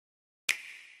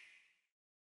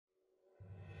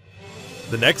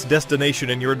The next destination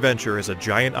in your adventure is a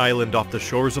giant island off the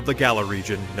shores of the Galar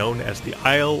region known as the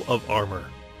Isle of Armor.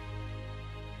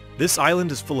 This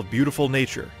island is full of beautiful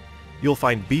nature. You'll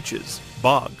find beaches,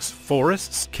 bogs,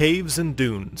 forests, caves, and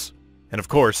dunes. And of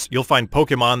course, you'll find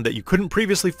Pokémon that you couldn't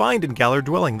previously find in Galar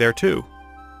dwelling there too.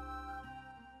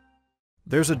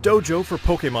 There's a dojo for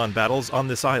Pokémon battles on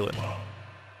this island.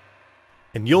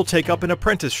 And you'll take up an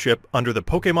apprenticeship under the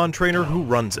Pokémon trainer who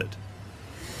runs it.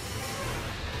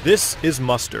 This is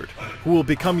Mustard, who will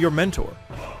become your mentor.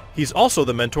 He's also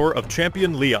the mentor of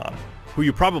Champion Leon, who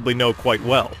you probably know quite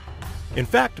well. In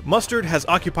fact, Mustard has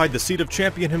occupied the seat of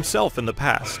champion himself in the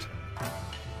past.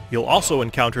 You'll also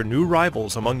encounter new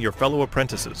rivals among your fellow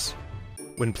apprentices.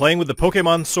 When playing with the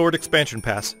Pokémon Sword expansion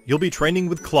pass, you'll be training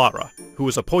with Clara, who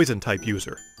is a poison-type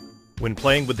user. When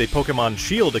playing with the Pokémon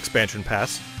Shield expansion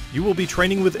pass, you will be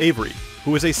training with Avery,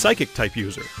 who is a Psychic-type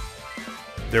user.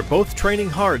 They're both training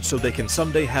hard so they can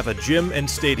someday have a gym and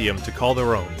stadium to call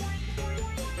their own.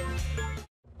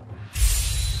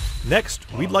 Next,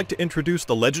 we'd like to introduce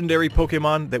the legendary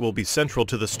Pokémon that will be central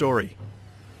to the story.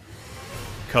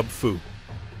 Kubfu.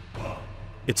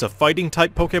 It's a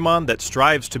fighting-type Pokémon that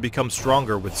strives to become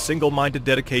stronger with single-minded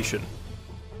dedication.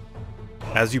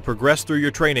 As you progress through your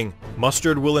training,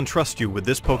 Mustard will entrust you with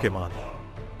this Pokémon.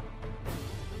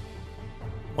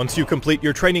 Once you complete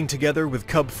your training together with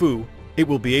Kubfu, it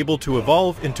will be able to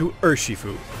evolve into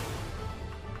Urshifu.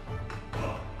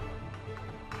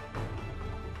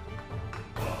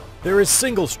 There is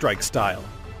Single Strike style,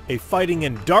 a fighting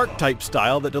and dark type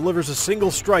style that delivers a single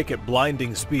strike at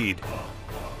blinding speed.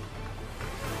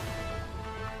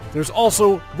 There's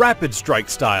also Rapid Strike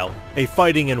style, a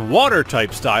fighting and water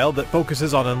type style that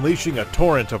focuses on unleashing a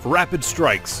torrent of rapid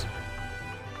strikes.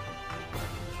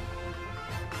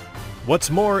 What's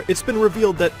more, it's been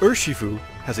revealed that Urshifu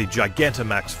has a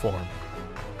Gigantamax form.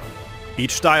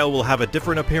 Each style will have a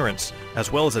different appearance,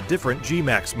 as well as a different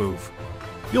G-Max move.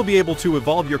 You'll be able to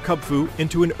evolve your Kubfu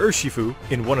into an Urshifu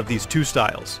in one of these two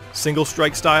styles, Single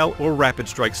Strike style or Rapid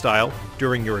Strike style,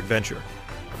 during your adventure.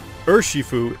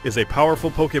 Urshifu is a powerful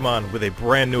Pokémon with a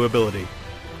brand new ability,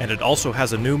 and it also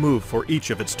has a new move for each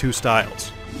of its two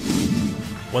styles.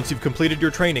 Once you've completed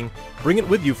your training, bring it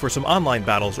with you for some online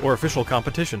battles or official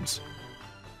competitions.